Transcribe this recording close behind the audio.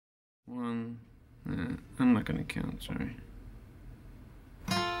One. I'm not gonna count, sorry.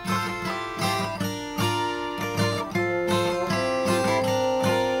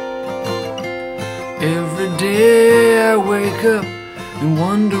 Every day I wake up and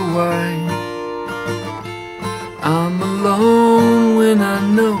wonder why I'm alone when I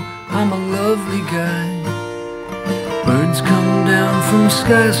know I'm a lovely guy. Birds come down from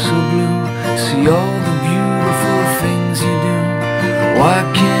skies so blue, see all the beautiful things you do. Why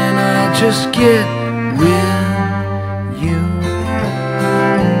can't I just get with you?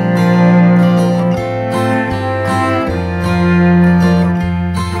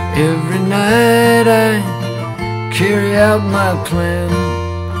 Every night I carry out my plan,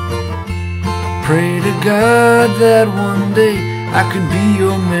 pray to God that one day I could be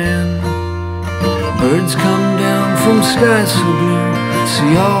your man. Birds come down from skies so blue,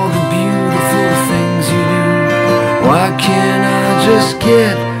 see all the beautiful things you do. Why can't I just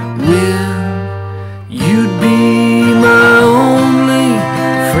get with you? You'd be my only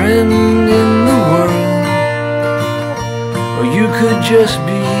friend in the world, or you could just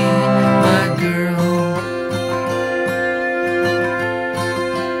be my girl.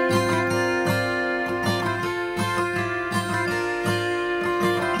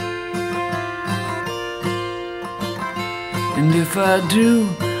 And if I do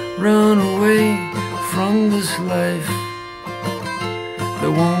run away from this life, there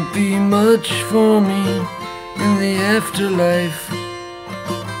won't be much for me in the afterlife.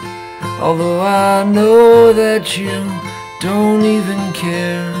 Although I know that you don't even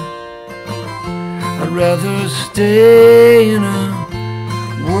care, I'd rather stay in a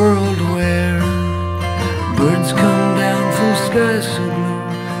world where birds come down from skies so blue,